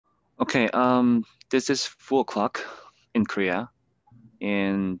Okay, this is 4 o'clock in Korea,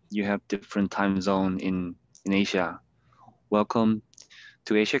 and you have different time zone in Asia. Welcome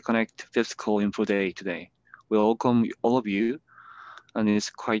to Asia Connect Physical Info Day today. We welcome all of you, and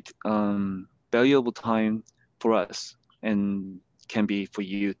it's quite valuable time for us, and can be for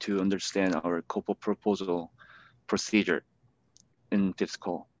you to understand our corporate proposal procedure in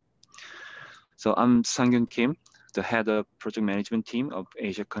physical. So I'm Sang-Kyun Kim, the head of project management team of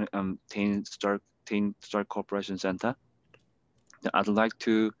Asia TEIN Star Corporation Center. I'd like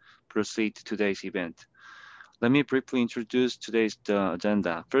to proceed to today's event. Let me briefly introduce today's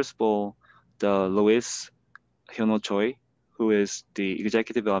agenda. First of all, the Louis Hyunho Choi, who is the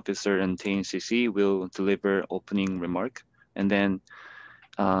executive officer in TEIN CC, will deliver opening remark, and then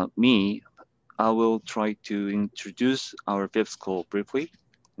I will try to introduce our fifth school briefly,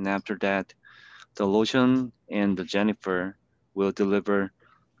 and after that, the Lotion and the Jennifer will deliver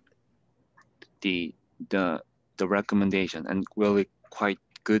the the recommendation and really quite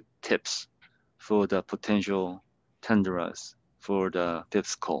good tips for the potential tenderers for the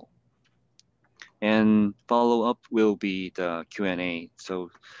fifth call. And follow up will be the Q&A. So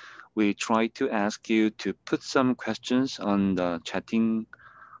we try to ask you to put some questions on the chatting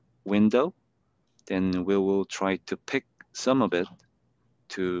window. Then we will try to pick some of it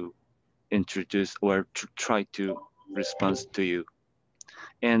to introduce or to try to respond to you.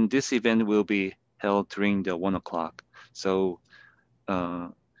 And this event will be held during the 1 o'clock. So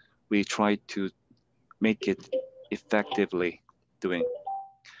we try to make it effectively doing.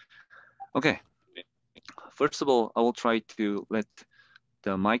 Okay. First of all, I will try to let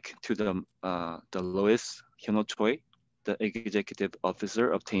the mic to the Louis Hyunho Choi, the executive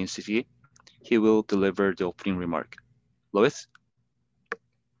officer of TEIN City. He will deliver the opening remark. Louis?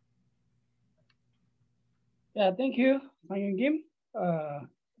 Yeah, thank you, Sang Kim,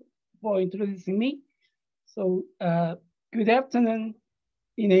 for introducing me. So, good afternoon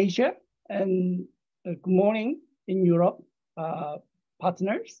in Asia and good morning in Europe,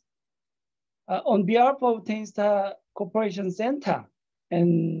 partners. On behalf of TEIN Star Corporation Center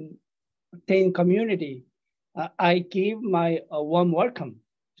and TEIN community, I give my warm welcome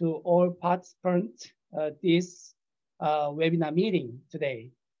to all participants this webinar meeting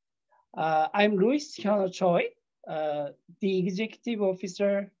today. I'm Louis Hyunho Choi, the executive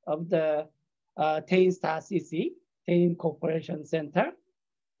officer of the TEIN Star CC, TEIN Corporation Center,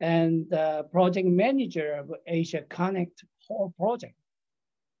 and project manager of Asia Connect whole project.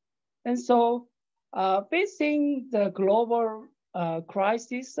 And so facing the global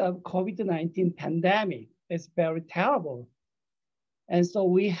crisis of COVID-19 pandemic is very terrible. And so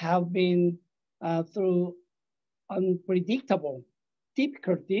we have been through unpredictable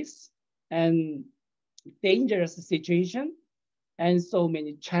difficulties and dangerous situation and so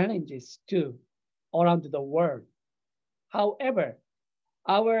many challenges too around the world. However,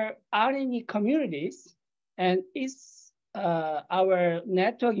 our R&D communities and our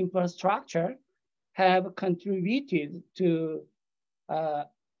network infrastructure have contributed to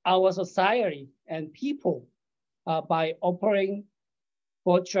our society and people by offering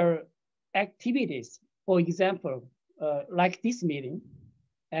virtual activities, for example, like this meeting.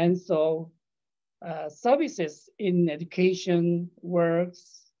 And so services in education,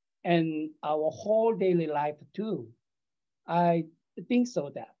 works, and our whole daily life too. I think so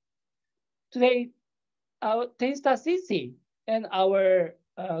that today, our TEIN Star CC and our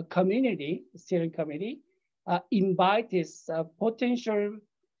community, steering committee, invited potential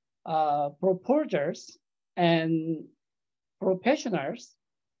proposers and professionals,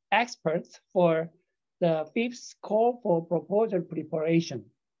 experts for the fifth call for proposal preparation.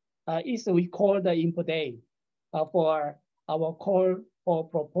 Is we call the Info Day for our call for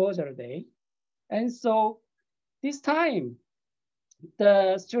proposal day. And so this time,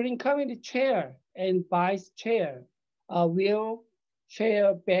 the steering committee chair and vice chair will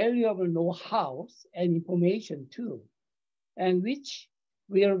share valuable know-how and information too, and which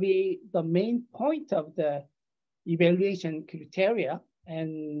will be the main point of the evaluation criteria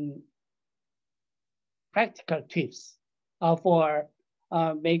and practical tips for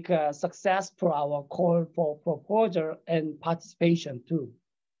make a success for our call for proposal and participation too.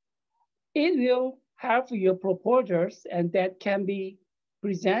 It will help your proposers, and that can be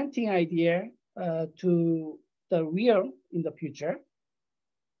presenting idea to the real in the future.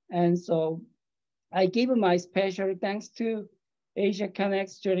 And so I give my special thanks to Asia Connect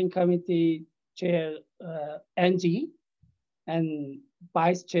Steering Committee Chair Angie and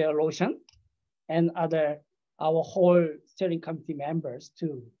Vice Chair Roshan and our whole steering committee members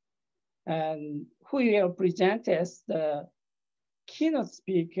too, and who will present as the keynote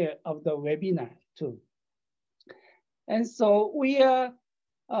speaker of the webinar too. And so we are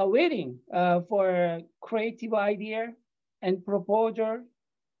waiting for creative idea and proposal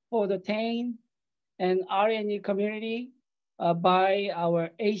for the TEIN and NREN community by our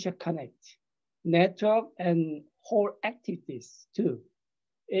Asia Connect network and whole activities too.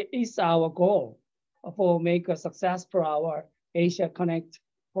 It is our goal for make a success for our Asia Connect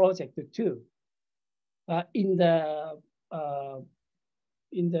project too. In the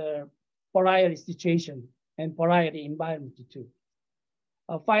variety situation and variety environment too.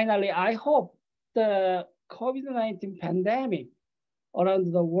 Finally, I hope the COVID-19 pandemic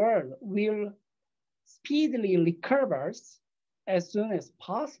around the world will speedily recover as soon as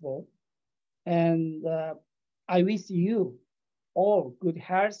possible. And I wish you all good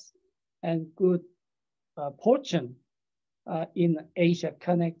health and good fortune in Asia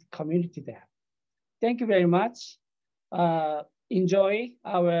Connect community there. Thank you very much. Enjoy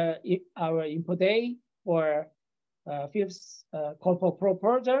our InfoDay for fifth call for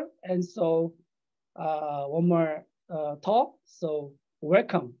proposal. And so one more talk. So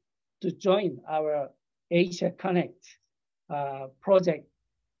welcome to join our Asia Connect project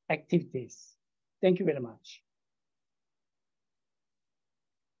activities. Thank you very much.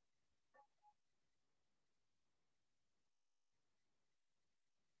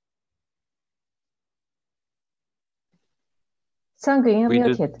 Sung, you're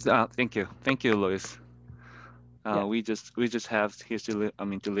muted. Thank you, Lois. Yeah. We just have his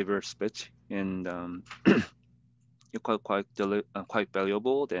delivered speech, and you're quite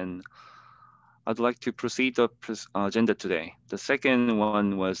valuable. And I'd like to proceed the agenda today. The second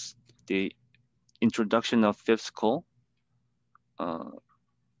one was the introduction of fifth call. So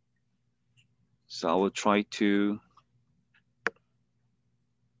I will try to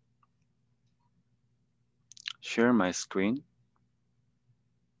share my screen.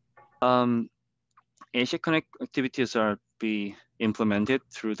 Asia Connect activities are be implemented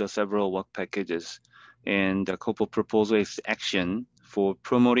through the several work packages, and the COPO proposal is action for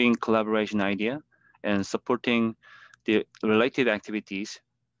promoting collaboration idea and supporting the related activities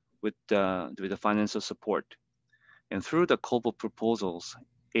with the financial support. And through the COPO proposals,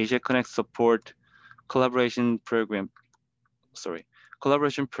 Asia Connect support collaboration programs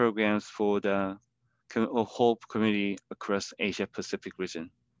for the whole community across Asia Pacific region.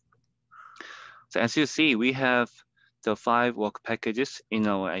 So as you see, we have the 5 work packages in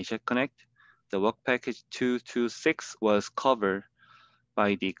our Asia Connect. The work package 2 to 6 was covered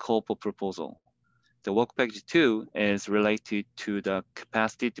by the COPO proposal. The work package 2 is related to the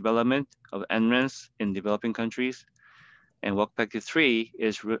capacity development of NRENs in developing countries. And work package 3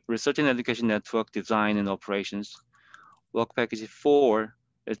 is research and education network design and operations. Work package 4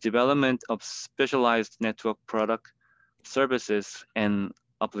 is development of specialized network product, services, and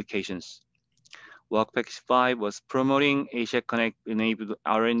applications. Work package 5 was promoting Asia Connect enabled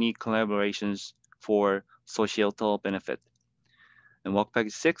R&D collaborations for societal benefit. And work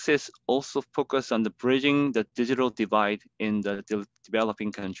package 6 is also focused on the bridging the digital divide in the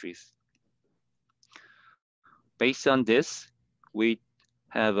developing countries. Based on this, we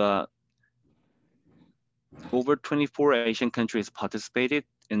have over 24 Asian countries participated,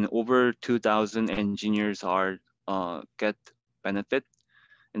 and over 2,000 engineers are get benefit,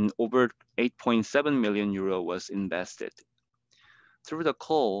 and over 8.7 million euro was invested. Through the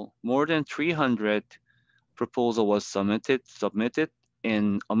call, more than 300 proposal was submitted,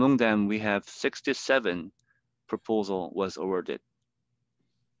 and among them we have 67 proposal was awarded.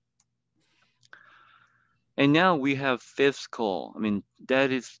 And now we have fifth call.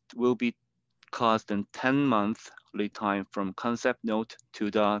 That will be cost in 10-month lead time from concept note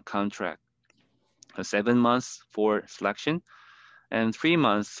to the contract. 7 months for selection and 3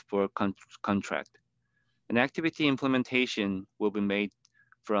 months for contract. An activity implementation will be made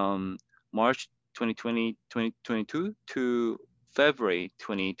from March 2022 to February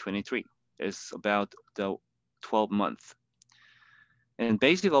 2023. It's about the 12 months. And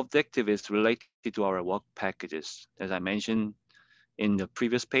basic objective is related to our work packages, as I mentioned in the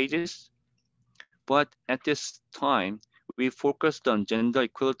previous pages. But at this time, we focused on gender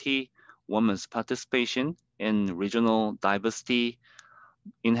equality, women's participation, and regional diversity,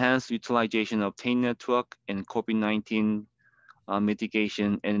 enhanced utilization of TEIN network, and COVID-19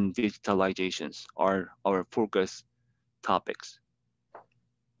 mitigation and digitalizations are our focus topics.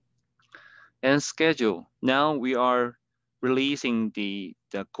 And schedule. Now we are releasing the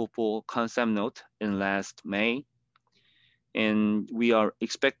COPO concept note in last May, and we are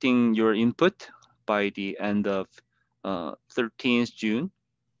expecting your input by the end of 13th June.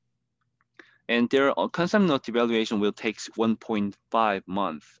 And their concept note evaluation will take 1.5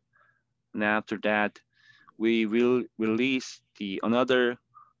 months. And after that, we will release another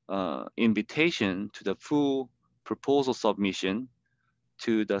invitation to the full proposal submission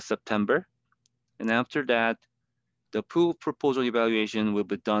to the September. And after that, the full proposal evaluation will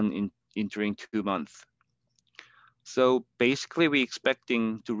be done during 2 months. So basically, we're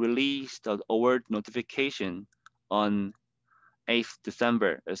expecting to release the award notification on 8th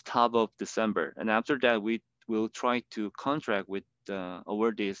December, as top of December. And after that, we will try to contract with the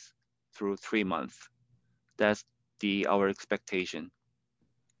awardees through 3 months. That's our expectation.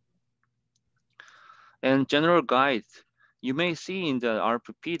 And general guides, you may see in the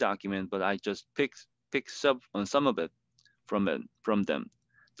RPP document, but I just picked up on some of it from them.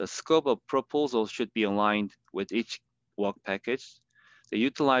 The scope of proposals should be aligned with each work package. They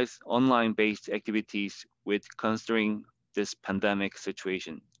utilize online-based activities with considering this pandemic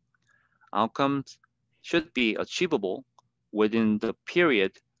situation. Outcomes should be achievable within the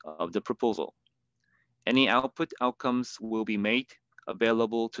period of the proposal. Any outcomes will be made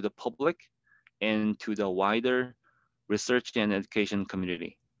available to the public and to the wider research and education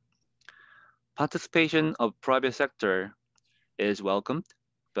community. Participation of private sector is welcomed,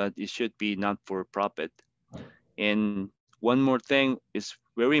 but it should be not for profit. And one more thing is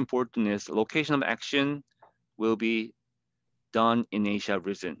very important is location of action will be done in Asia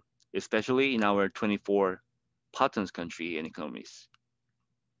region, especially in our 24 partners country and economies.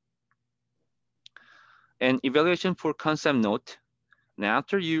 And evaluation for concept note. Now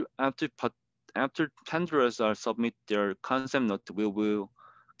after tenderers are submit their concept note, we will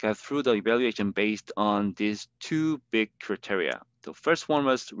get through the evaluation based on these 2 big criteria. The first one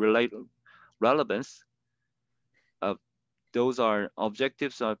was relevance. Those are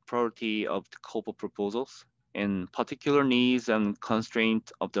objectives of priority of the corporate proposals and particular needs and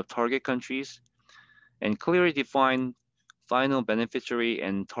constraints of the target countries, and clearly define final beneficiary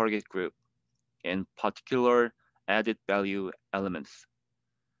and target group, and particular added value elements.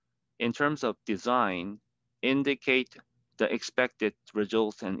 In terms of design, indicate the expected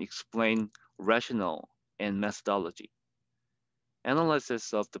results and explain rationale and methodology.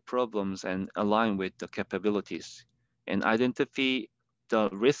 Analysis of the problems and align with the capabilities, and identify the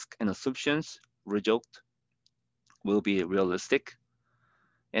risk and assumptions result will be realistic,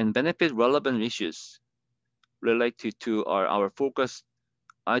 and benefit relevant issues related to our focus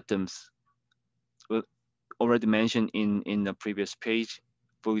items already mentioned in the previous page.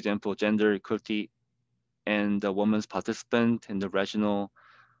 For example, gender equality and the women's participant and the regional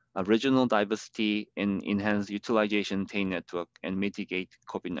diversity and enhance utilization TEIN network and mitigate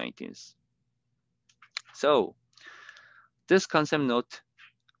COVID-19. So this concept note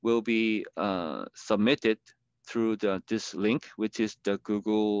will be submitted through this link, which is the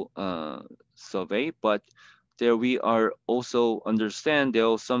Google survey. But there we are also understand there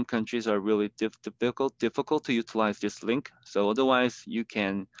are some countries are really difficult to utilize this link. So otherwise you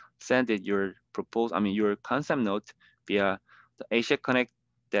can send it your your concept note via the Asi Connect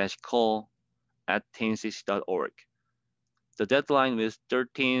call@teincc.org. The deadline is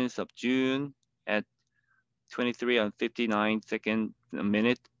 13th of June at 23:59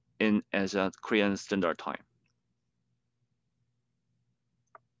 as a Korean Standard Time.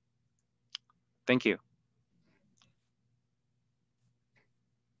 Thank you.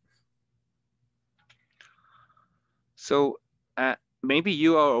 So maybe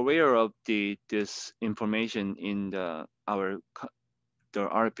you are aware of this information in the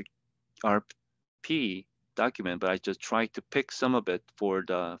RP document, but I just tried to pick some of it for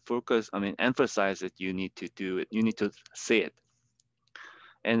the focus. Emphasize that you need to do it. You need to see it.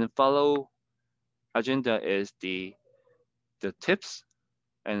 And follow agenda is the tips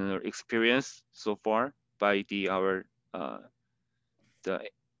and experience so far by the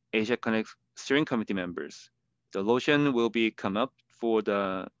Asi Connect steering committee members. The Lotion will be come up for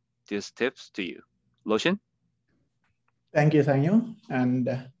these tips to you. Lotion? Thank you, Sanyu. And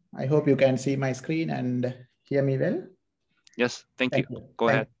I hope you can see my screen and hear me well. Yes, thank you. Go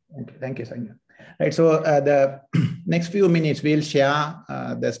ahead. Thank you, Sanyu. Right, so the next few minutes, we'll share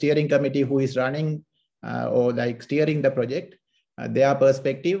the steering committee who is running or like steering the project, their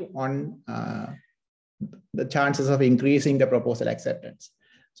perspective on the chances of increasing the proposal acceptance.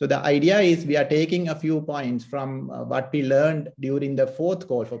 So the idea is we are taking a few points from what we learned during the 4th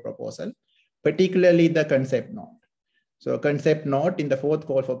call for proposal, particularly the concept note. So concept note in the 4th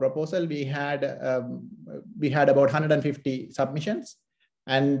call for proposal, we had about 150 submissions,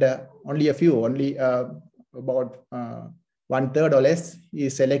 and only about 1/3 or less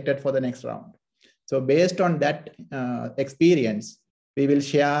is selected for the next round. So based on that experience, we will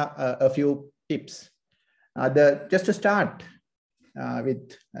share a few tips. Just to start with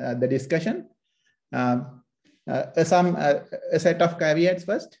the discussion, a set of caveats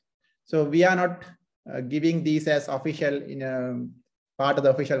first. So we are not giving these as official in a part of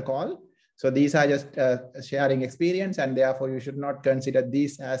the official call. So these are just sharing experience, and therefore you should not consider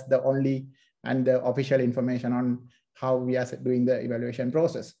these as the only and the official information on how we are doing the evaluation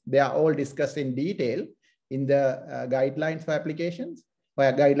process. They are all discussed in detail in the guidelines for applications, or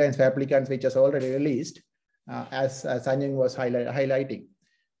guidelines for applicants, which is already released, as Sanjay was highlighting.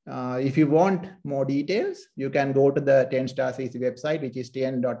 If you want more details, you can go to the TEIN*CC website, which is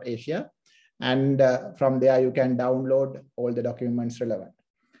TEIN.Asia. And from there, you can download all the documents relevant.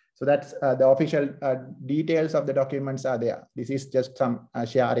 So that's the official details of the documents are there. This is just some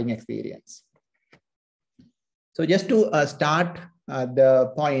sharing experience. So just to start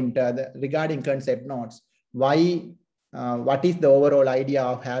the point regarding concept notes, what is the overall idea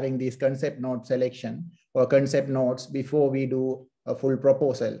of having these concept note selection or concept notes before we do a full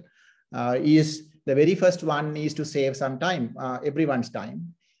proposal? Is the very first one is to save some time, everyone's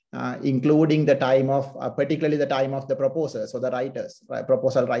time, including the time of, particularly the time of the proposers or the writers, right,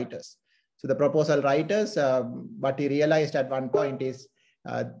 proposal writers. So the proposal writers, what we realized at one point is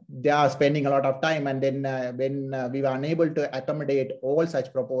they are spending a lot of time, and then when we were unable to accommodate all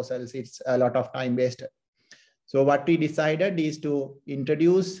such proposals, it's a lot of time wasted. So what we decided is to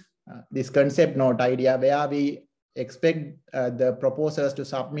introduce this concept note idea, where we expect the proposers to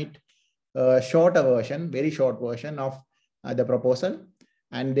submit a shorter version, very short version of the proposal.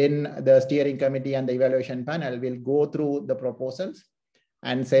 And then the steering committee and the evaluation panel will go through the proposals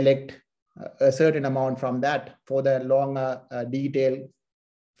and select a certain amount from that for the longer detailed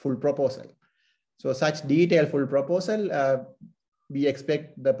full proposal. So such detailed full proposal, we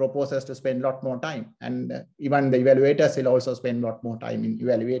expect the proposers to spend a lot more time, and even the evaluators will also spend a lot more time in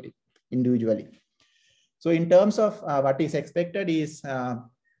evaluating individually. So in terms of what is expected is,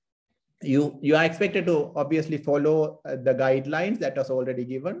 you are expected to obviously follow the guidelines that was already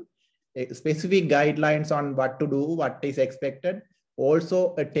given, specific guidelines on what to do, what is expected.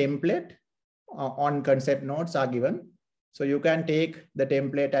 Also a template on concept notes are given. So you can take the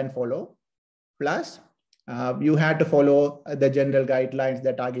template and follow. Plus, you have to follow the general guidelines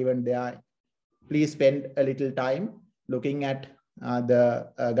that are given there. Please spend a little time looking at the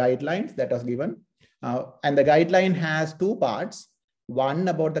guidelines that was given. And the guideline has two parts. One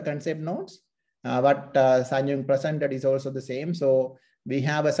about the concept notes. What Sanjung presented is also the same. So we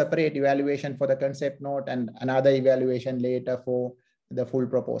have a separate evaluation for the concept note and another evaluation later for the full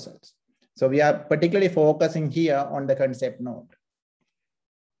proposals. So we are particularly focusing here on the concept note.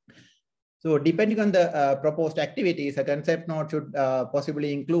 So depending on the proposed activities, a concept note should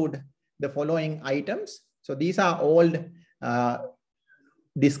possibly include the following items. So these are all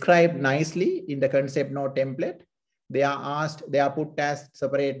described nicely in the concept note template. They are asked, they are put as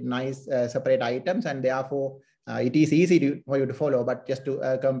separate, separate items, and therefore it is easy for you to follow, but just to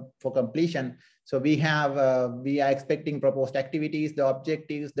for completion. So we are expecting proposed activities, the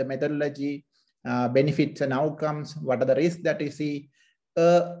objectives, the methodology, benefits and outcomes, what are the risks that we see,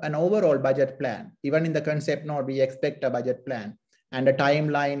 an overall budget plan. Even in the concept note, we expect a budget plan and a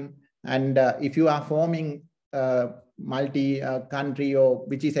timeline. And if you are forming multi-country or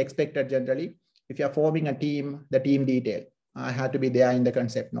which is expected generally, if you're forming a team, the team detail had to be there in the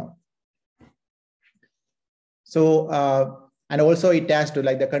concept note. So, and also it has to,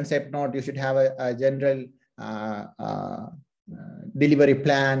 like the concept note, you should have a general delivery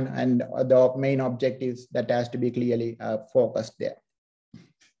plan and the main objectives that has to be clearly focused there.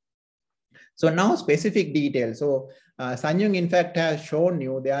 So now specific details. So Sanjung in fact has shown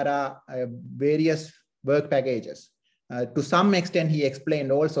you there are various work packages. To some extent, he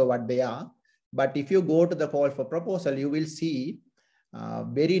explained also what they are. But if you go to the call for proposal, you will see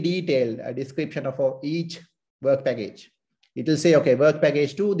very detailed description of each work package. It will say, okay, work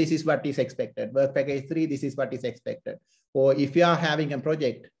package 2, this is what is expected. Work package 3, this is what is expected. Or if you are having a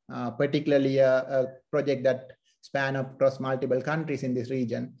project, particularly a project that span across multiple countries in this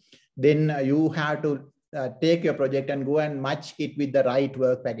region, then you have to take your project and go and match it with the right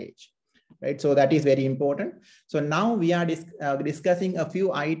work package. Right? So that is very important. So now we are discussing a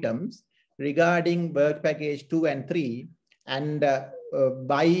few items regarding work package 2 and 3, and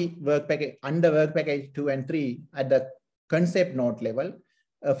by work package, under work package 2 and 3 at the concept note level,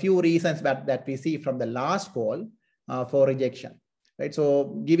 a few reasons that we see from the last call for rejection. Right?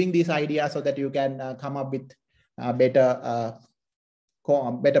 So giving these ideas so that you can come up with better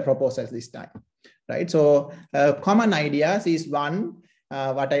proposals this time. Right? So common ideas is one,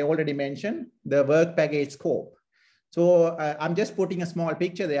 what I already mentioned, the work package scope. So I'm just putting a small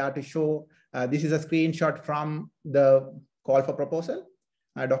picture there to show This is a screenshot from the call for proposal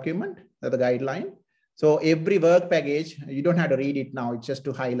document, the guideline. So every work package, you don't have to read it now, it's just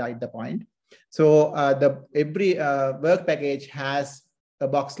to highlight the point. So every work package has a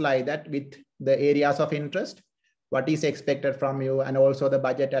box like that with the areas of interest, what is expected from you, and also the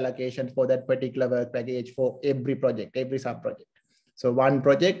budget allocation for that particular work package for every project, every sub-project. So one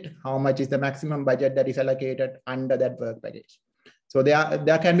project, how much is the maximum budget that is allocated under that work package? So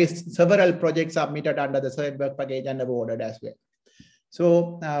there can be several projects submitted under the same work package and awarded as well.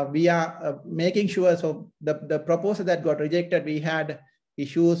 So we are making sure, so the proposal that got rejected, we had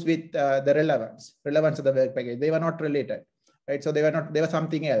issues with the relevance of the work package. They were not related, right? So they were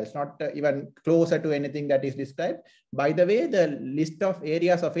something else, not even closer to anything that is described. By the way, the list of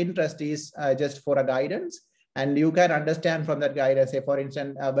areas of interest is just for a guidance. And you can understand from that guidance, say, for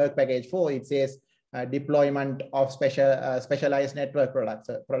instance, work package 4, it says deployment of specialized network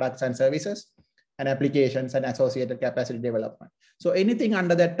products and services, and applications and associated capacity development. So anything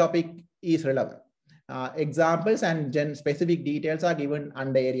under that topic is relevant. Examples and specific details are given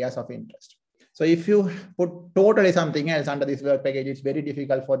under areas of interest. So if you put totally something else under this work package, it's very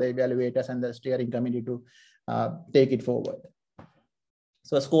difficult for the evaluators and the steering committee to take it forward.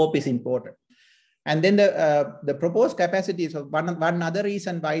 So scope is important. And then the proposed capacity. So one other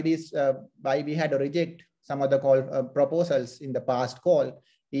reason why why we had to reject some of the proposals in the past call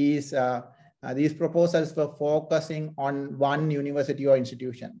is these proposals were focusing on one university or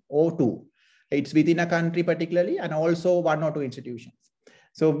institution or two. It's within a country particularly, and also one or two institutions.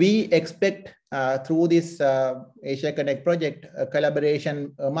 So we expect through this Asia Connect project, a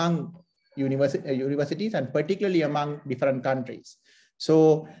collaboration among universities and particularly among different countries.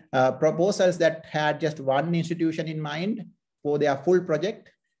 So proposals that had just one institution in mind for their full project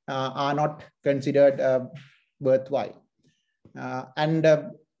are not considered worthwhile.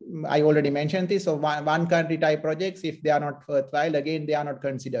 I already mentioned this. So one country type projects, if they are not worthwhile, again, they are not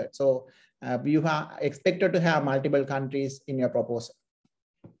considered. So you are expected to have multiple countries in your proposal.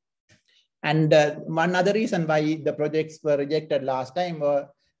 And one other reason why the projects were rejected last time were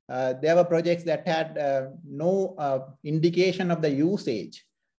there were projects that had no indication of the usage.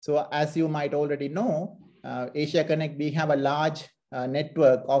 So as you might already know, Asia Connect, we have a large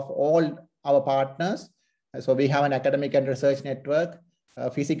network of all our partners. So we have an academic and research network, a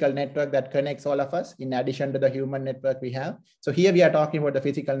physical network that connects all of us in addition to the human network we have. So here we are talking about the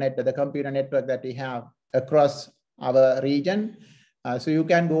physical network, the computer network that we have across our region. So you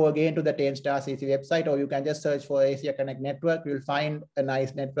can go again to the TEIN *CC website, or you can just search for Asia Connect network. You'll find a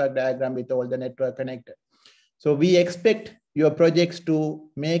nice network diagram with all the network connected. So we expect your projects to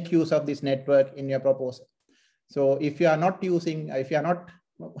make use of this network in your proposal. So if you are not using, if you are not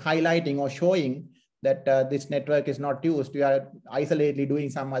highlighting or showing that this network is not used, you are isolatedly doing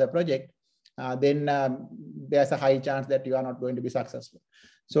some other project, then there's a high chance that you are not going to be successful.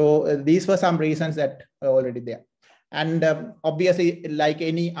 So these were some reasons that are already there. And obviously, like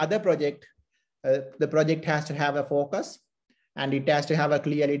any other project, the project has to have a focus and it has to have a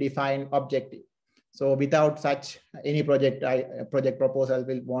clearly defined objective. So without such, any project proposal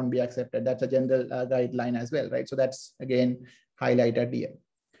won't be accepted. That's a general guideline as well, right? So that's again highlighted here.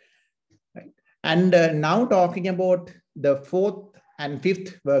 Right. And now talking about the 4th and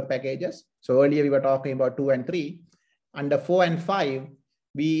 5th work packages. So earlier we were talking about 2 and 3. Under 4 and 5,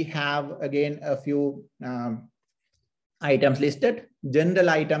 we have again a few items listed. General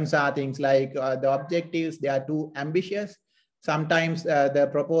items are things like the objectives, they are too ambitious. Sometimes the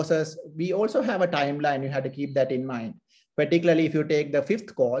proposals, we also have a timeline, you have to keep that in mind. Particularly if you take the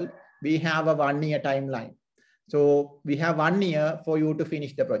 5th call, we have a 1-year timeline. So we have 1 year for you to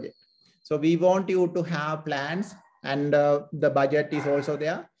finish the project. So we want you to have plans, and the budget is also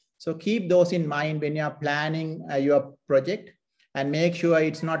there. So keep those in mind when you are planning your project, and make sure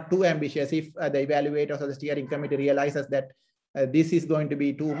it's not too ambitious. If the evaluators or the steering committee realizes that this is going to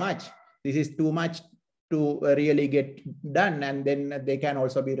be too much, this is too much to really get done, and then they can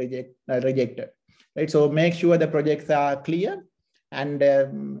also be rejected. Right? So make sure the projects are clear and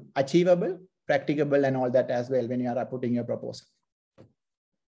achievable, practicable, and all that as well when you are putting your proposal.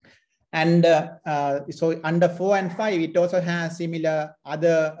 And so under 4 and 5, it also has similar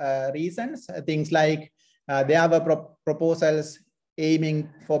other reasons, things like there were proposals aiming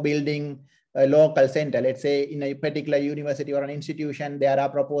for building a local center. Let's say in a particular university or an institution, there are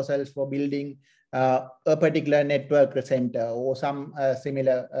proposals for building a particular network center or some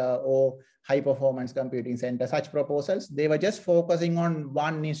similar or high performance computing center. Such proposals, they were just focusing on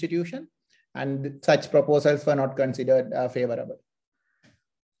one institution, and such proposals were not considered favorable.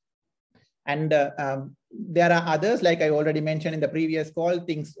 And there are others, like I already mentioned in the previous call,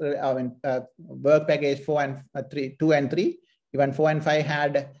 things, work package 2 and 3, even 4 and 5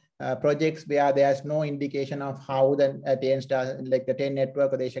 had projects where there's no indication of how the like the TEIN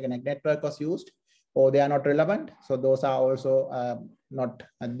network or the Asi Connect network was used, or they are not relevant. So those are also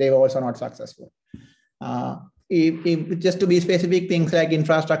they were also not successful. If just to be specific, things like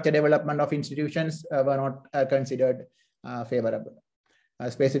infrastructure development of institutions were not considered favorable. A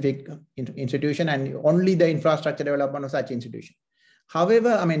specific institution and only the infrastructure development of such institution. However,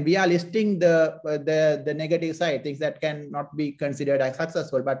 I mean, we are listing the negative side, things that cannot be considered as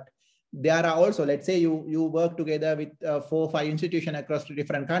successful, but there are also, let's say you work together with 4 or 5 institutions across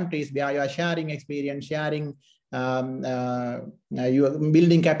different countries where you are sharing experience, sharing you are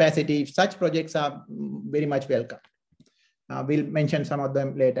building capacity. Such projects are very much welcome. We'll mention some of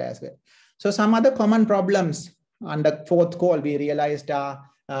them later as well. So some other common problems on the 4th call we realized are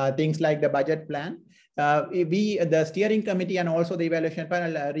things like the budget plan. The steering committee and also the evaluation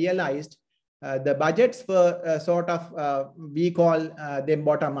panel realized the budgets were sort of, we call them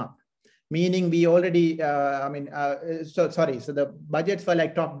bottom up, meaning we already, so the budgets were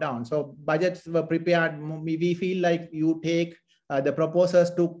like top down. So budgets were prepared. We feel like you take, the proposers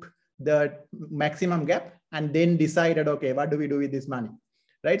took the maximum gap and then decided, okay, what do we do with this money?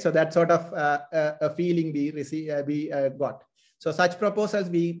 Right, so that sort of a feeling we got. So such proposals,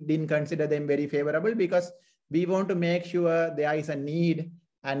 we didn't consider them very favorable because we want to make sure there is a need,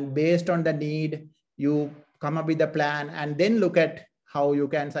 and based on the need, you come up with a plan and then look at how you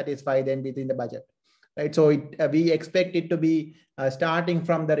can satisfy them within the budget. Right, so we expect it to be starting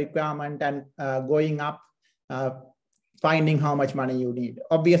from the requirement and going up, finding how much money you need,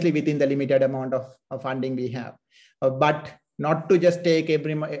 obviously within the limited amount of funding we have, but not to just take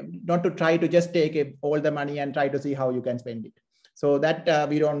not to try to just take all the money and try to see how you can spend it. So that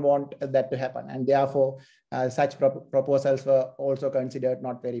we don't want that to happen. And therefore, such proposals were also considered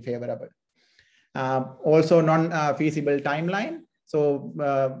not very favorable. Also non-feasible timeline. So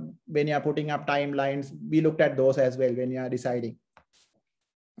when you are putting up timelines, we looked at those as well when you are deciding.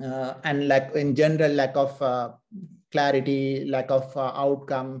 And like in general, lack of clarity, lack of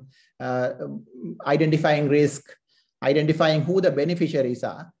outcome, identifying risk, identifying who the beneficiaries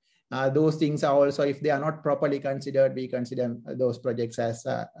are. Those things are also, if they are not properly considered, we consider those projects as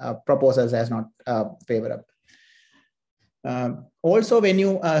proposals as not favorable. Also, when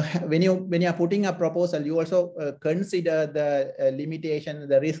you are putting a proposal, you also consider the limitation,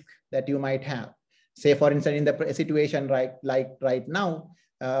 the risk that you might have. Say, for instance, in the situation right now,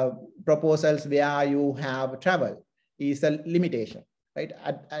 proposals where you have travel is a limitation, right,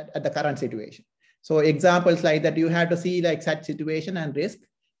 at the current situation. So examples like that, you have to see like such situation and risk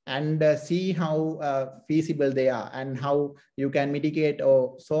and see how feasible they are and how you can mitigate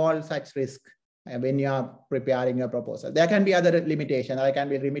or solve such risk when you are preparing your proposal. There can be other limitations. There can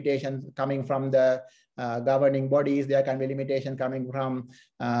be limitations coming from the governing bodies. There can be limitations coming from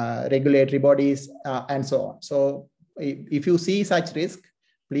regulatory bodies and so on. So if you see such risk,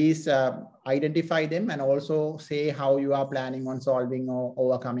 please identify them and also say how you are planning on solving or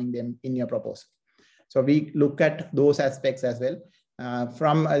overcoming them in your proposal. So we look at those aspects as well.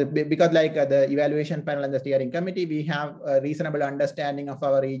 Because like the evaluation panel and the steering committee, we have a reasonable understanding of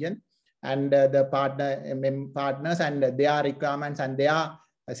our region and the partners and their requirements and their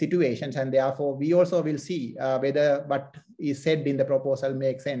situations. And therefore, we also will see whether what is said in the proposal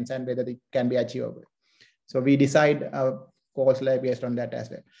makes sense and whether it can be achievable. So we decide calls like based on that as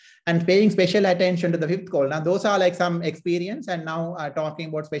well. And paying special attention to the 5th call. Now, those are like some experience, and now talking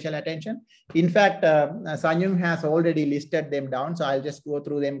about special attention. In fact, Sanyung has already listed them down, so I'll just go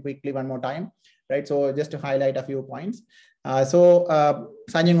through them quickly one more time, right? So just to highlight a few points.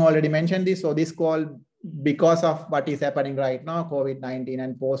 Sanyung already mentioned this. So this call, because of what is happening right now, COVID-19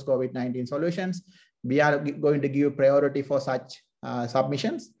 and post-COVID-19 solutions, we are going to give priority for such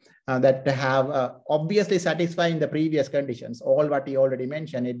submissions that have obviously satisfying the previous conditions. All what he already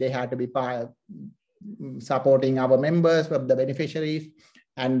mentioned, they had to be supporting our members, the beneficiaries,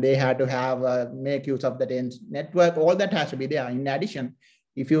 and they had to have make use of the TEIN network. All that has to be there. In addition,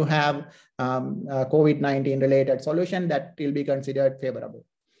 if you have COVID-19 related solution, that will be considered favorable.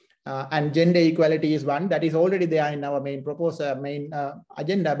 And gender equality is one that is already there in our main proposal, main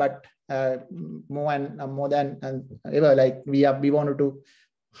agenda, but more than ever, like we wanted to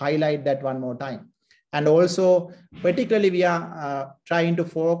highlight that one more time. And also, particularly, we are trying to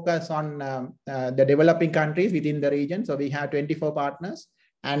focus on the developing countries within the region. So we have 24 partners,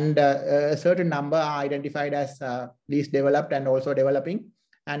 and a certain number are identified as least developed and also developing.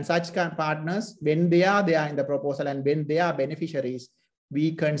 And such partners, when they are in the proposal and when they are beneficiaries,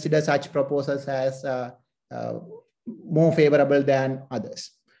 we consider such proposals as more favorable than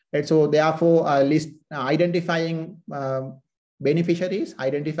others. Right? So therefore, identifying beneficiaries,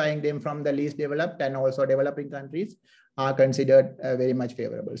 identifying them from the least developed and also developing countries are considered very much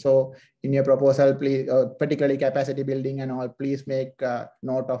favorable. So in your proposal, please, particularly capacity building and all, please make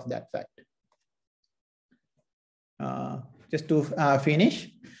note of that fact. Just to finish,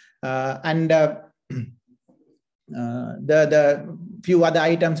 the few other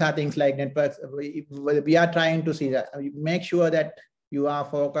items are things like networks. We are trying to see that make sure that you are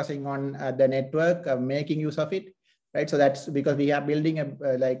focusing on the network, making use of it, right? So that's because we are building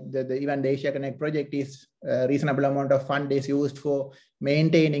even the Asia Connect project is a reasonable amount of fund is used for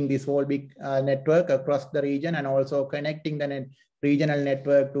maintaining this whole big network across the region and also connecting the regional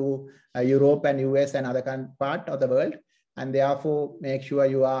network to Europe and US and other part of the world. And therefore, make sure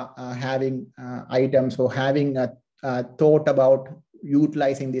you are having items or having a thought about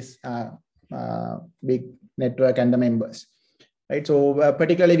utilizing this big network and the members. Right. So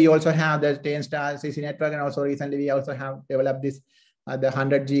particularly, we also have the TEIN CC network, and also recently we also have developed this the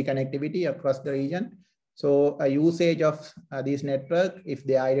 100G connectivity across the region. So a usage of this network, if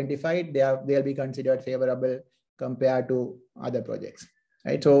they are identified, they'll be considered favorable compared to other projects.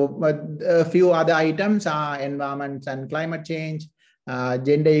 Right. So a few other items are environment and climate change,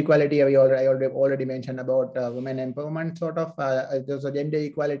 gender equality. I already mentioned about women empowerment, sort of. There's a gender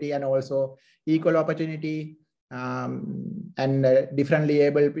equality and also equal opportunity. And differently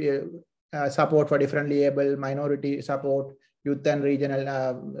able support for differently able minority support, youth and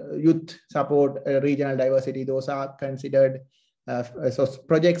regional youth support, regional diversity. Those are considered. So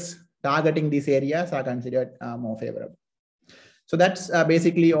projects targeting these areas are considered more favorable. So that's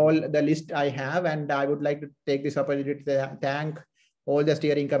basically all the list I have, and I would like to take this opportunity to thank all the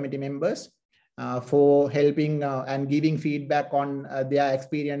steering committee members for helping and giving feedback on their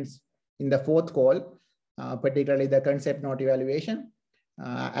experience in the fourth call. Particularly the concept note evaluation.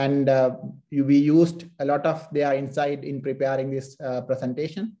 We used a lot of their insight in preparing this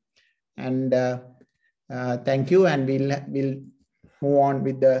presentation. And thank you. And we'll move on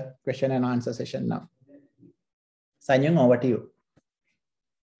with the question and answer session now. Sanyung, over to you.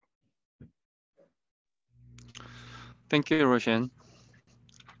 Thank you, Roshan.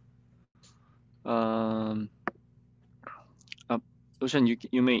 Roshan,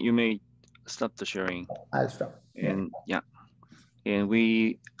 you may stop the sharing. I'll stop. And yeah, and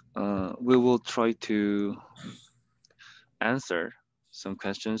we will try to answer some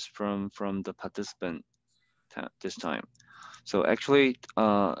questions from the participant this time. So actually,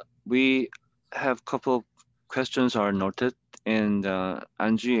 we have a couple of questions are noted, and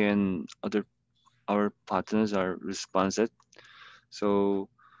Angie and our partners are responsive. So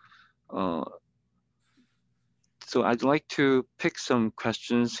I'd like to pick some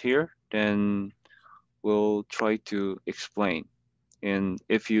questions here, then we'll try to explain. And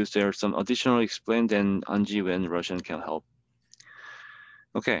if there's some additional explain, then Anji and Roshan can help.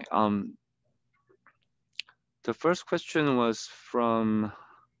 Okay. The first question was from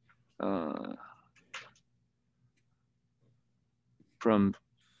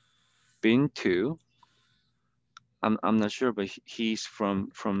Bintu. I'm not sure, but he's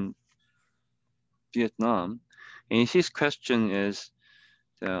from Vietnam, and his question is,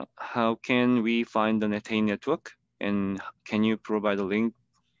 how can we find the TEIN network, and can you provide a link?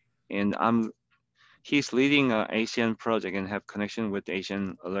 And he's leading an Asian project and have connection with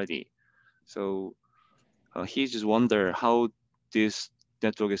Asian already. So he just wonder how this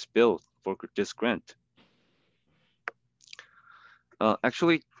network is built for this grant.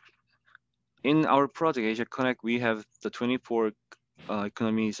 Actually, in our project Asia Connect, we have the 24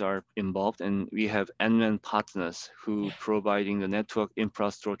 economies are involved, and we have NREN partners who providing the network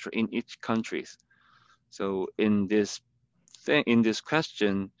infrastructure in each countries. So in this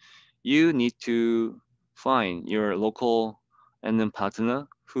question, you need to find your local NREN partner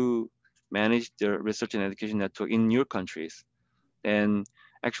who manage the research and education network in your countries. And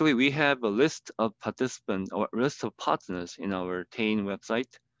actually, we have a list of participants or list of partners in our TEIN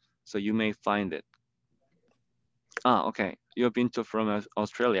website, so you may find it. Okay, you've been from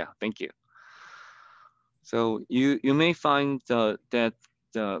Australia. Thank you. So you may find that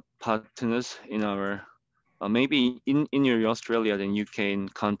the partners in our maybe in your Australia, then you can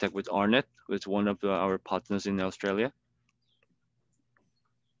contact with ARNet, with one of our partners in Australia.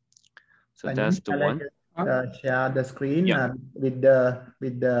 So that's the one. Share the screen with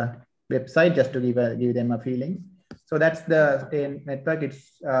the website just to give them a feeling. So that's the TEIN network.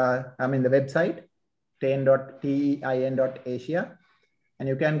 It's the website tein.asia, and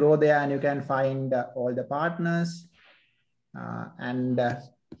you can go there and you can find all the partners and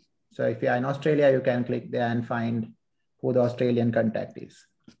So if you are in Australia, you can click there and find who the Australian contact is.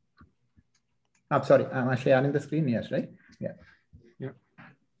 I'm sorry, I'm sharing the screen, yes, right? Yeah.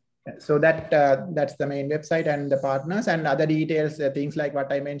 So that's the main website and the partners and other details, things like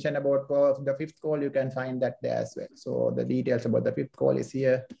what I mentioned about the fifth call, you can find that there as well. So the details about the fifth call is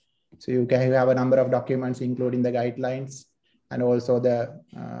here. So you can have a number of documents, including the guidelines and also the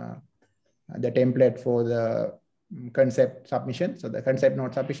template for the concept submission. So the concept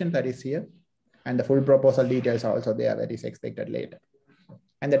note submission that is here, and the full proposal details are also there that is expected later.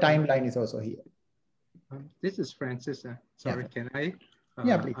 And the timeline is also here. This is Francis. Sorry, Yeah. can I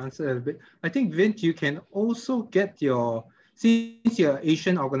please. answer a bit? I think, Vint, you can also get your, since you're an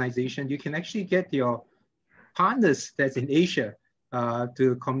Asian organization, you can actually get your partners that's in Asia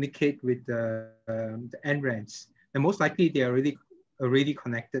to communicate with the NRENs. And most likely they are already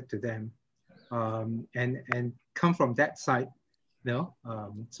connected to them and come from that side.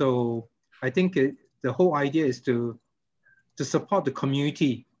 So I think the whole idea is to support the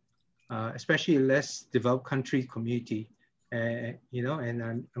community, especially less developed country community. And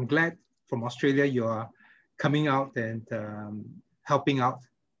I'm glad from Australia you are coming out and helping out,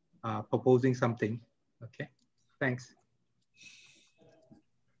 proposing something. Okay, thanks.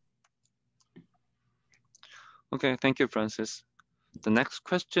 Okay, thank you, Francis. The next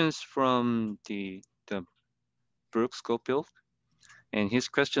question is from the Brooke Schofield. And his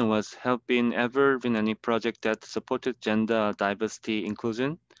question was, have ever been any project that supported gender diversity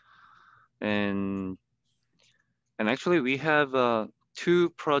inclusion? And actually we have 2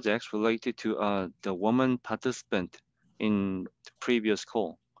 projects related to the woman participant in the previous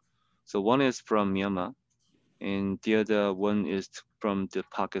call. So one is from Myanmar and the other one is from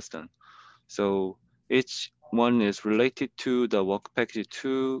Pakistan. So each one is related to the work package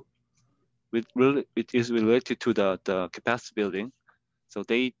 2. It is related to the capacity building. So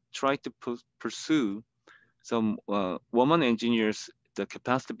they try to pursue some woman engineers, the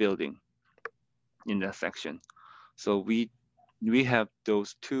capacity building in that section. So we have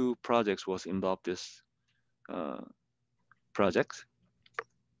those 2 projects was involved this projects.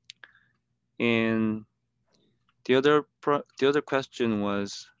 And the other question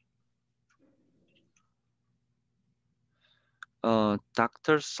was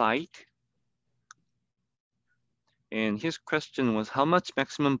Dr. Site. And his question was, how much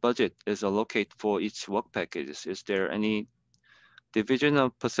maximum budget is allocated for each work packages? Is there any division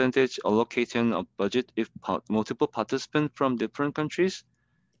of percentage allocation of budget if multiple participants from different countries?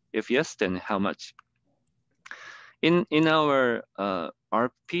 If yes, then how much? In our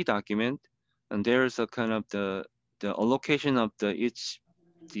RP document, and there's a kind of the allocation of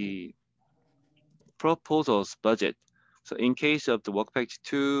the proposals budget. So in case of the work package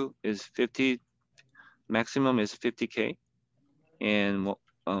 2 is 50, maximum is 50K. And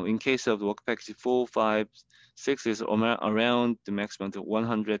in case of the work package 4, 5, 6 is around the maximum to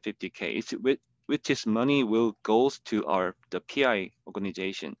 150K. It's which is money will goes to the PI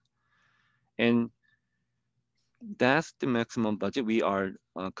organization. And that's the maximum budget we are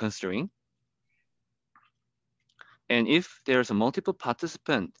considering. And if there's a multiple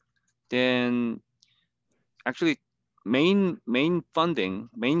participant, then actually main funding,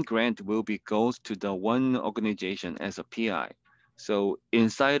 main grant will be goes to the one organization as a PI. So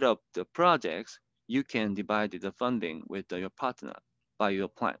inside of the projects, you can divide the funding with your partner by your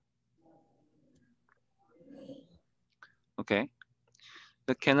plan. Okay.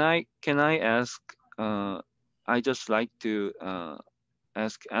 But can I ask? I just like to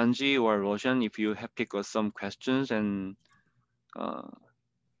ask Angie or Roshan if you have picked up some questions and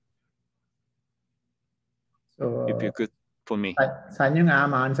so if you could for me. Sanyung,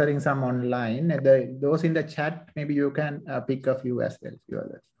 I'm answering some online. Those in the chat, maybe you can pick a few as well. Few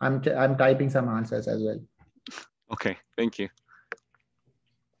others. I'm typing some answers as well. Okay, thank you.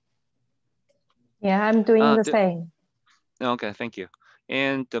 Yeah, I'm doing the same. Okay, thank you.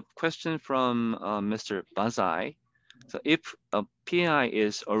 And the question from Mr. Bazai. So if a PI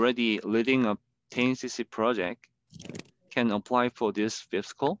is already leading a TEIN CC project, can apply for this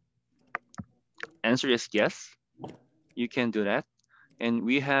fifth call? Answer is yes, you can do that. And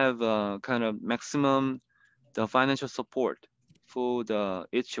we have kind of maximum the financial support for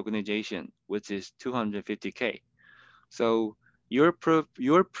each organization, which is 250K. So your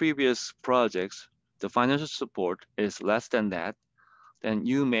previous projects, the financial support is less than that, then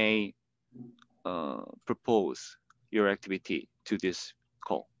you may propose your activity to this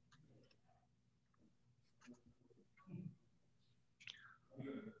call.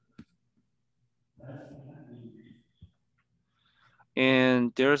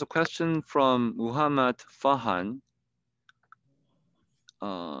 And there's a question from Muhammad Fahan.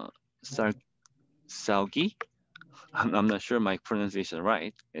 Saugi. I'm not sure my pronunciation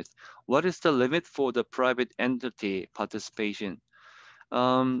right. It's what is the limit for the private entity participation?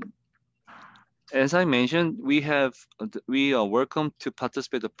 As I mentioned, we are welcome to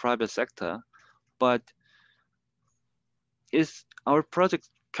participate the private sector, but is our project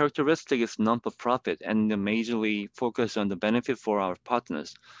characteristic is non-for-profit and majorly focused on the benefit for our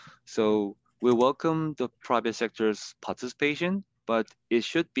partners. So we welcome the private sector's participation, but it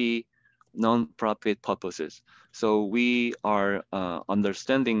should be non-profit purposes. So we are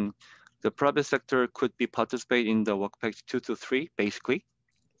understanding the private sector could be participate in the work package 2 to 3, basically,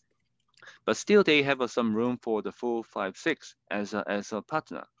 but still they have some room for the full 5, 6 as a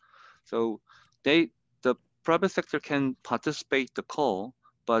partner. So the private sector can participate the call,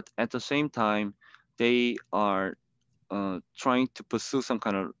 but at the same time, they are trying to pursue some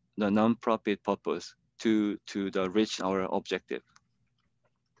kind of the non-profit purpose to reach our objective.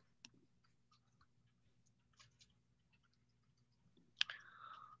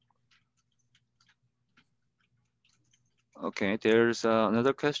 Okay, there's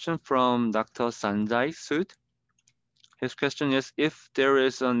another question from Dr. Sanjay Sood. His question is, if there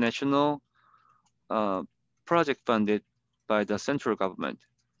is a national project funded by the central government,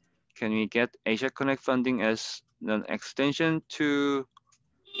 can we get Asi Connect funding as an extension to,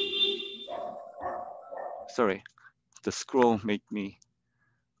 sorry, the scroll made me,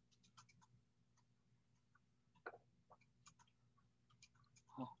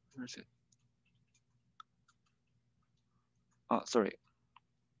 oh, where is it? Oh, sorry.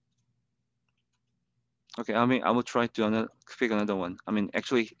 Okay, I mean, I will try to pick another one. I mean,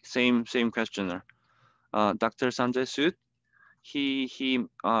 actually, same questioner. Dr. Sanjay Sood, he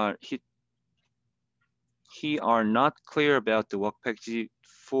are not clear about the work package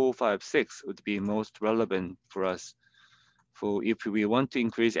 456 would be most relevant for us for if we want to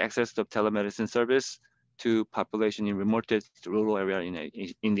increase access to telemedicine service to population in remote rural area in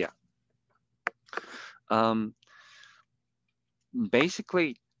India.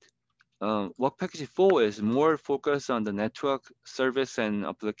 Basically, work package 4 is more focused on the network service and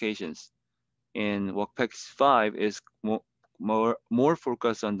applications, and work package 5 is more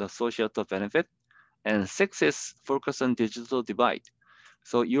focused on the societal benefit, and 6 is focused on digital divide.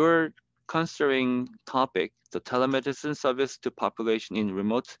 So you're considering topic, the telemedicine service to population in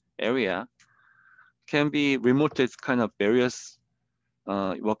remote area can be remote is kind of various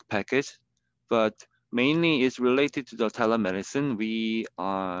work package, but mainly it's related to the telemedicine. We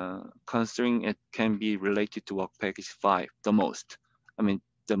are considering it can be related to work package 5 the most. I mean,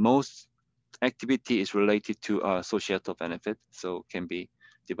 the most activity is related to societal benefit, so can be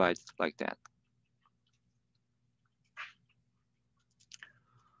divided like that.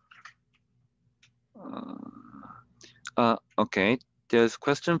 Okay, there's a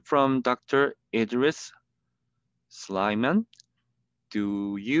question from Dr. Idris Slyman.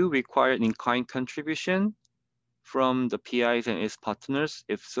 Do you require an in-kind contribution from the PIs and its partners?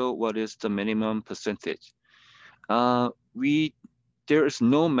 If so, what is the minimum percentage? There is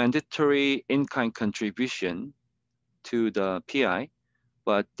no mandatory in-kind contribution to the PI,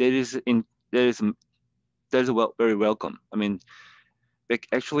 but that is very welcome. I mean,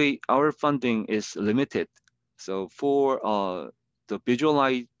 actually, our funding is limited. So for the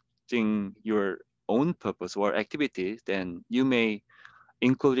visualizing your own purpose or activity, then you may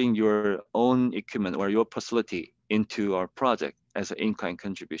including your own equipment or your facility into our project as an in-kind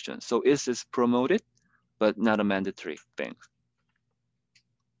contribution. So it is promoted, but not a mandatory thing.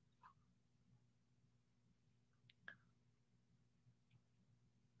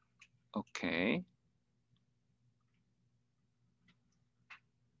 Okay.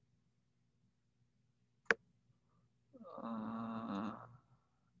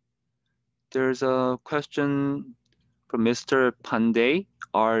 There's a question from Mr. Pandey.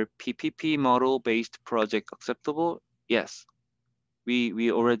 Are PPP model-based project acceptable? Yes,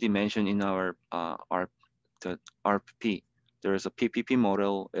 we already mentioned in our the RPP. There is a PPP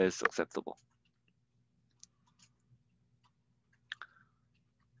model is acceptable.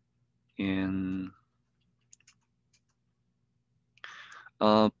 And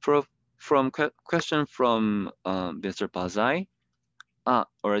from question from Mr. Bazai.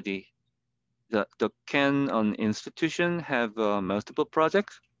 Already. Can an institution have multiple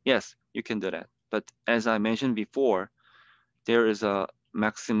projects? Yes, you can do that. But as I mentioned before, there is a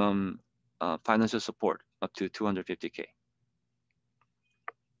maximum financial support up to 250K.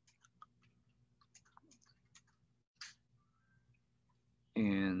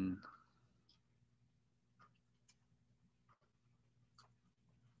 And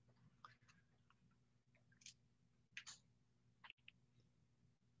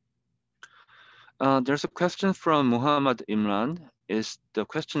There's a question from Muhammad Imran. The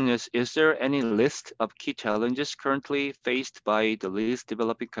question is there any list of key challenges currently faced by the least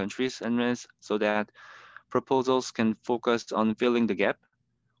developing countries and NRENs so that proposals can focus on filling the gap,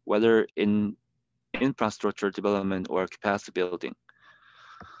 whether in infrastructure development or capacity building?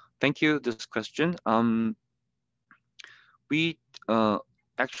 Thank you. This question. We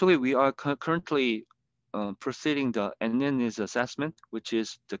actually we are currently proceeding the NN's assessment, which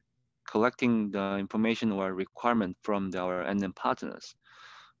is the collecting the information or requirement from our NN partners.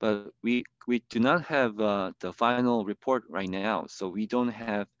 But we do not have the final report right now, so we don't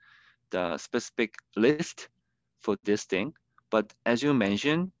have the specific list for this thing. But as you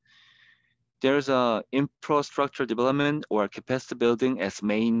mentioned, there's a infrastructure development or capacity building as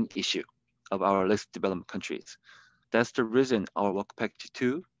main issue of our least developed countries. That's the reason our work package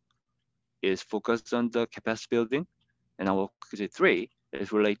 2 is focused on the capacity building, and our work package 3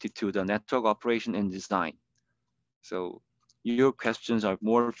 is related to the network operation and design. So your questions are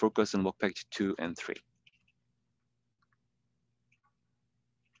more focused on work package 2 and 3.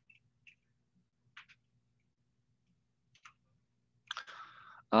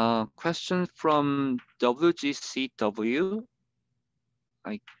 Question from WGCW.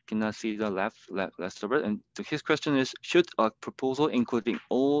 I cannot see the left of it. And his question is, should a proposal including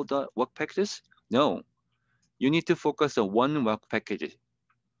all the work packages? No, you need to focus on one work package.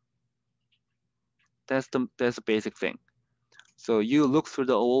 That's the basic thing. So you look through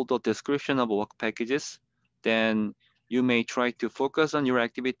all the description of work packages, then you may try to focus on your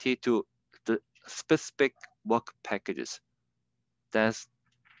activity to the specific work packages. That's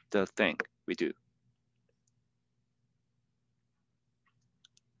the thing we do.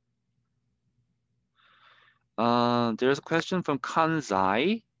 There's a question from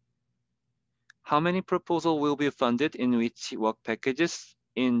Kanzai. How many proposals will be funded in which work packages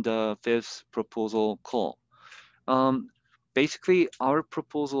in the fifth proposal call? Basically, our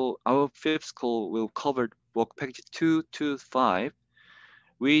fifth call will cover work package 2 to 5.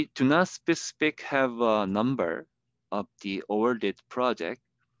 We do not specific have a number of the awarded project,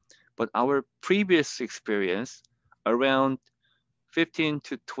 but our previous experience, around 15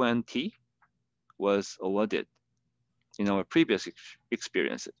 to 20 was awarded in our previous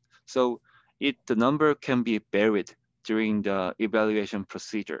experiences. So the number can be varied during the evaluation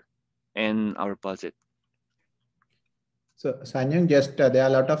procedure and our budget. So Sanyang, just there are a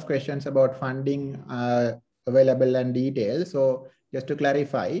lot of questions about funding available and details. So just to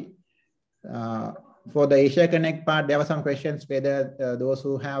clarify, for the Asia Connect part, there were some questions whether those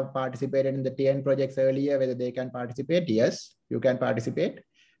who have participated in the TEIN projects earlier, whether they can participate. Yes, you can participate.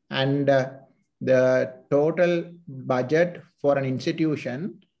 And the total budget for an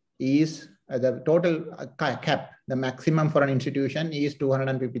institution is the total cap, the maximum for an institution is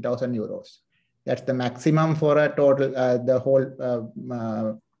 250,000 euros. That's the maximum for a total, the whole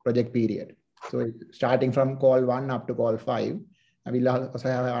project period. So starting from call 1 up to call 5, I will also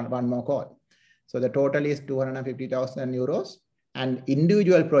have one more call. So the total is 250,000 euros, and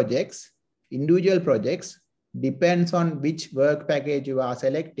individual projects depends on which work package you are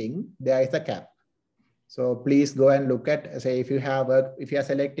selecting. There is a cap. So please go and look at, say, if you are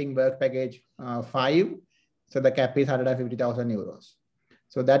selecting work package 5, so the cap is 150,000 euros.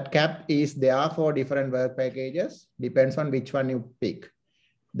 So that cap is there for different work packages, depends on which one you pick.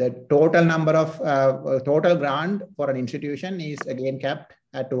 The total number of total grant for an institution is again capped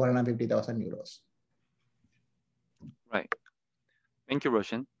at 250,000 euros. Right. Thank you,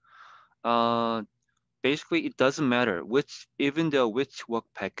 Roshan. Basically, it doesn't matter which work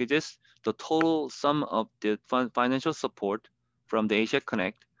packages, the total sum of the financial support from the Asia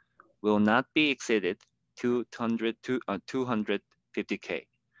Connect will not be exceeded to 250K,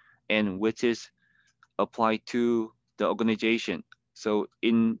 and which is applied to the organization. So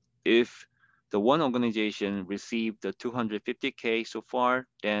if the one organization received the 250K so far,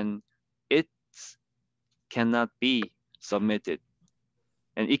 then it cannot be submitted.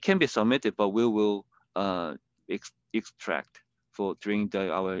 And it can be submitted, but we will extract during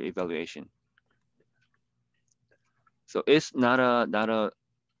our evaluation. So it's not a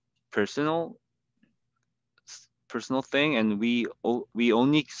personal thing, and we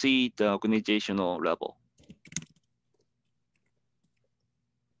only see the organizational level.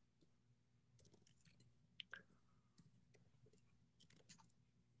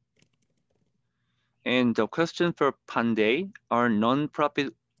 And the question for Panday, are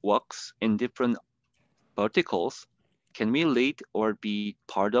non-profit works in different verticals, can we lead or be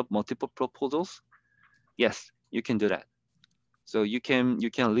part of multiple proposals? Yes, you can do that. So you can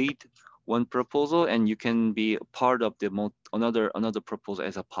lead one proposal, and you can be part of the another proposal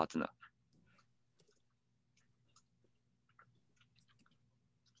as a partner.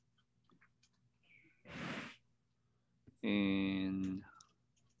 And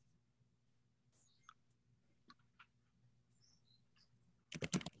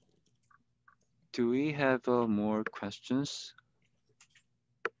do we have more questions?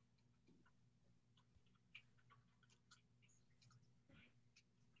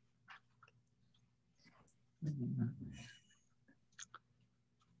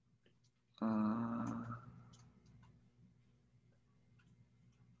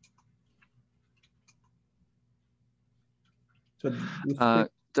 So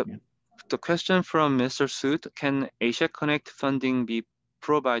the question from Mr. Soot, can Asia Connect funding be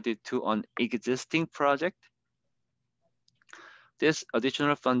provided to an existing project? This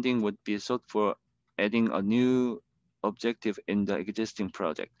additional funding would be sought for adding a new objective in the existing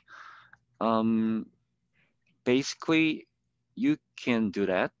project. Basically, you can do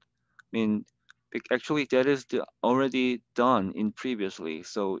that. I mean, actually, that is already done in previously.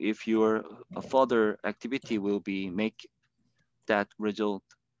 So if your further activity will be make that result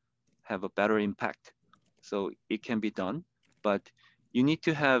have a better impact, so it can be done. But you need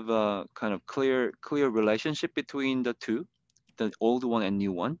to have a kind of clear relationship between the two, the old one and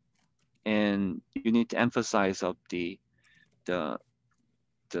new one, and you need to emphasize of the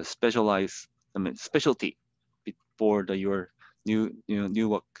specialized, specialty for your new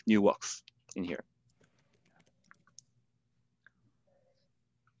works in here.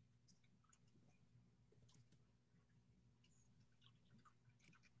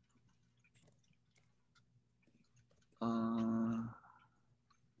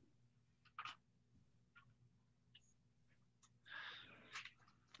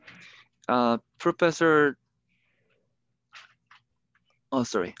 Professor, oh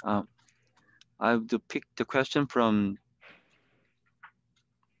sorry, I have to pick the question from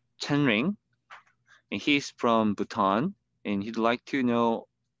Chen Ring, and he's from Bhutan, and he'd like to know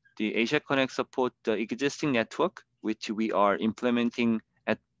the Asia Connect support the existing network which we are implementing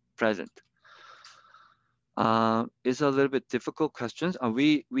at present. It's a little bit difficult questions.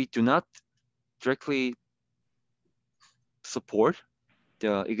 We do not directly support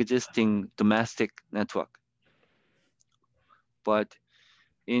the existing domestic network, but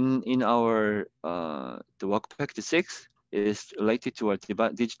in our the work package 6 is related to our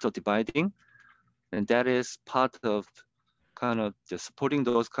digital dividing, and that is part of kind of the supporting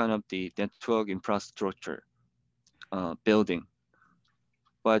those kind of the network infrastructure building.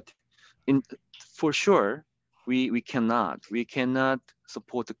 But for sure, we cannot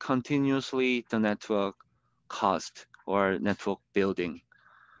support continuously the network cost or network building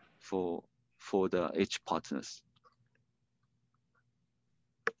for the each partners.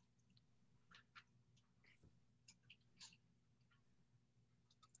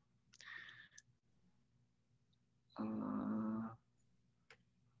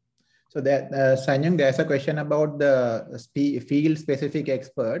 So that Sanyang, there's a question about the field-specific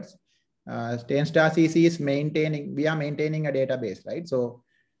experts. TEIN CC is we are maintaining a database, right? So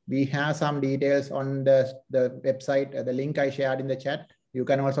we have some details on the website, the link I shared in the chat. You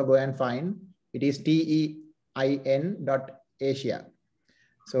can also go and find. It is TEIN.Asia.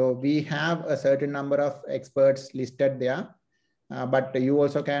 So we have a certain number of experts listed there, but you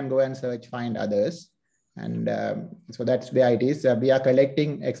also can go and find others. And so that's where it is. We are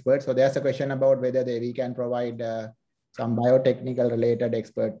collecting experts. So there's a question about whether we can provide some biotechnical related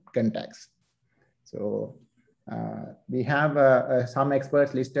expert contacts. So we have some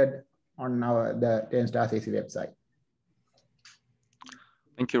experts listed on the TEIN CC website.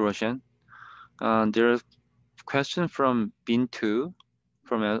 Thank you, Roshan. There is a question from Bintu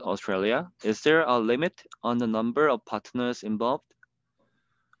from Australia. Is there a limit on the number of partners involved?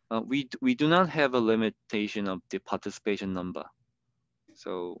 We do not have a limitation of the participation number.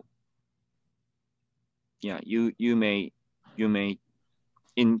 So yeah, you may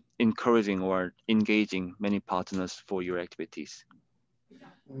encouraging or engaging many partners for your activities.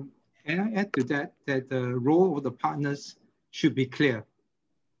 Can I add to that the role of the partners should be clear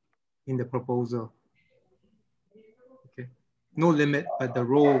in the proposal? Okay, no limit, but the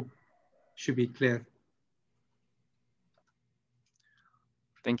role should be clear.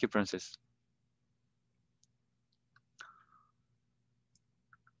 Thank you, Francis.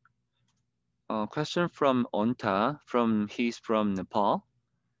 Question from Onta, he's from Nepal.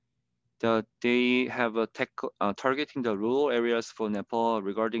 They have a targeting the rural areas for Nepal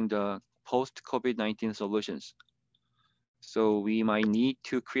regarding the post-COVID-19 solutions. So we might need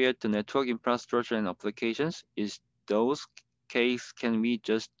to create the network infrastructure and applications. Is those case, can we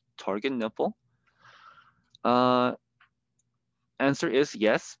just target Nepal? Answer is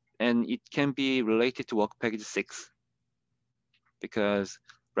yes, and it can be related to work package 6, because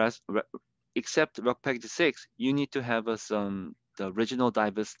except work package 6, you need to have the regional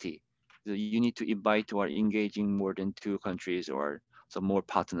diversity. You need to invite or engaging more than 2 countries or some more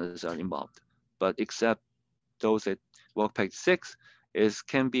partners are involved. But except those at work package 6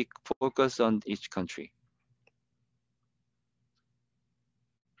 can be focused on each country.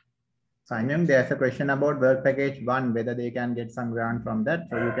 Simon, there's a question about work package 1, whether they can get some grant from that,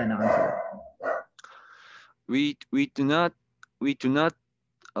 so you can answer. We do not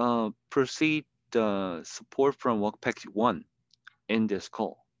proceed the support from work package 1 in this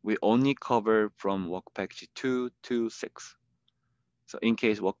call. We only cover from work package 2 to 6. So in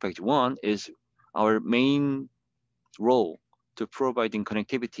case work package 1 is our main role to providing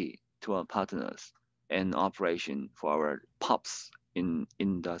connectivity to our partners and operation for our POPs in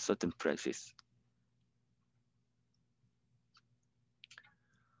the certain places.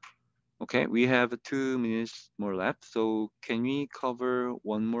 Okay, we have 2 minutes more left. So can we cover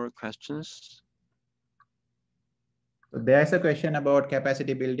one more questions? So there's a question about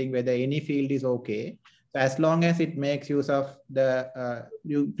capacity building, whether any field is okay. So as long as it makes use of the,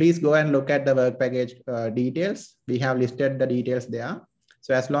 you please go and look at the work package details. We have listed the details there.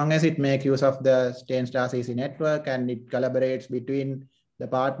 So as long as it makes use of the TEIN CC network and it collaborates between the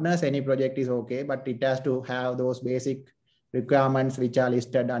partners, any project is okay, but it has to have those basic requirements which are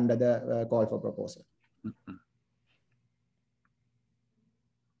listed under the call for proposal. Mm-hmm.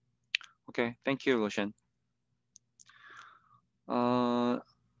 Okay, thank you, Roshan.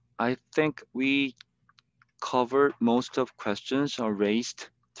 I think we covered most of questions are raised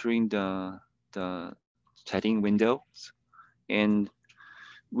during the chatting windows, and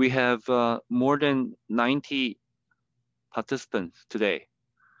we have more than 90 participants today.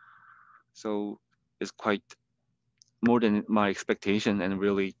 So it's quite more than my expectation, and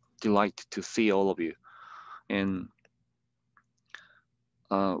really delighted to see all of you. And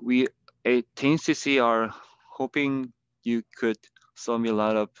we at TEIN CC are hoping you could send me a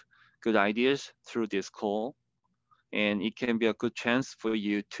lot of good ideas through this call, and it can be a good chance for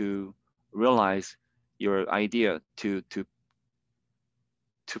you to realize your idea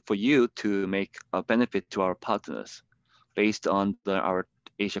for you to make a benefit to our partners based on our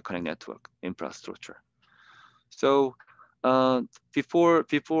Asia Connect network infrastructure. So before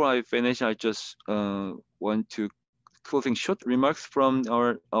I finish, I just want to closing short remarks from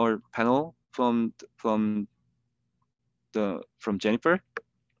our panel from Jennifer.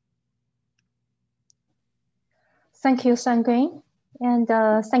 Thank you, Sangwin. And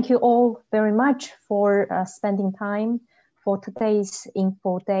thank you all very much for spending time for today's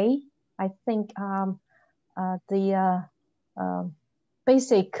Info Day. I think the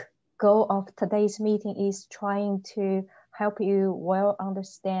basic goal of today's meeting is trying to help you well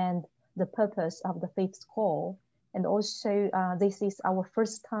understand the purpose of the fifth call. And also, this is our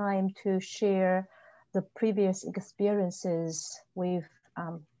first time to share the previous experiences we've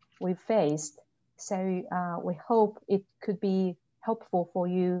faced. So we hope it could be helpful for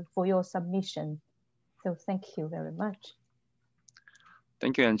you for your submission. So thank you very much.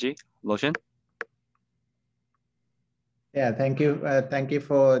 Thank you, Angie. Roshan? Yeah, thank you. Thank you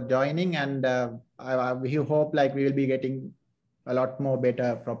for joining. And we hope like we will be getting a lot more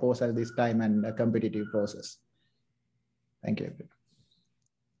better proposal this time and a competitive process. Thank you.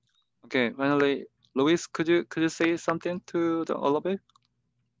 Okay, finally, Luis, could you say something to all of it?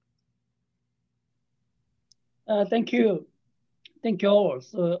 Thank you. Thank you all.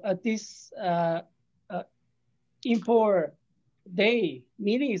 So at this Info Day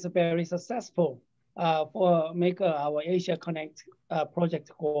meeting is very successful for make our Asia Connect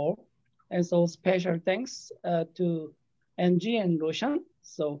project goal. And so special thanks to Angie and Roshan.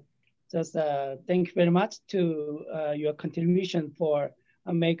 So just thank you very much to your contribution for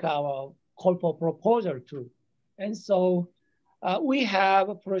make our call for proposal too. And so we have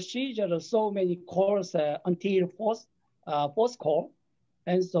a procedure of so many calls until fourth call.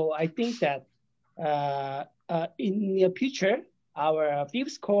 And so I think that in the future, our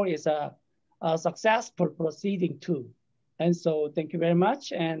fifth call is a successful proceeding too. And so thank you very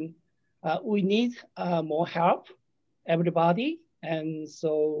much. And we need more help, everybody. And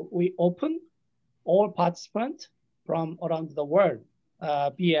so we open all participants from around the world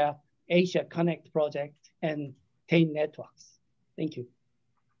via Asia Connect project and TEIN networks. Thank you.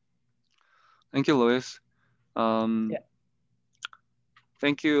 Thank you, Luis. Thank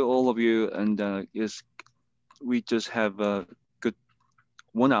you, all of you. And yes, we just have a good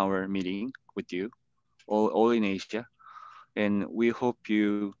 1 hour meeting with you, all in Asia. And we hope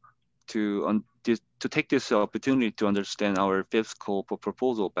you to take this opportunity to understand our fifth call for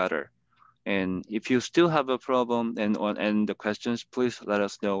proposal better. And if you still have a problem and the questions, please let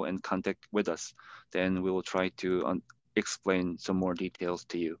us know and contact with us. Then we will try to explain some more details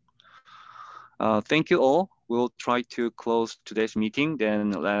to you. Thank you all. We'll try to close today's meeting.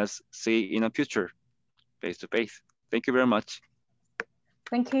 Then let's see in the future, face to face. Thank you very much.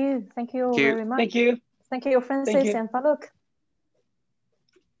 Thank you. Thank you all Thank you. very much. Thank you. Thank you, Francis Thank you. and Faluk.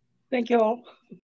 Thank you all.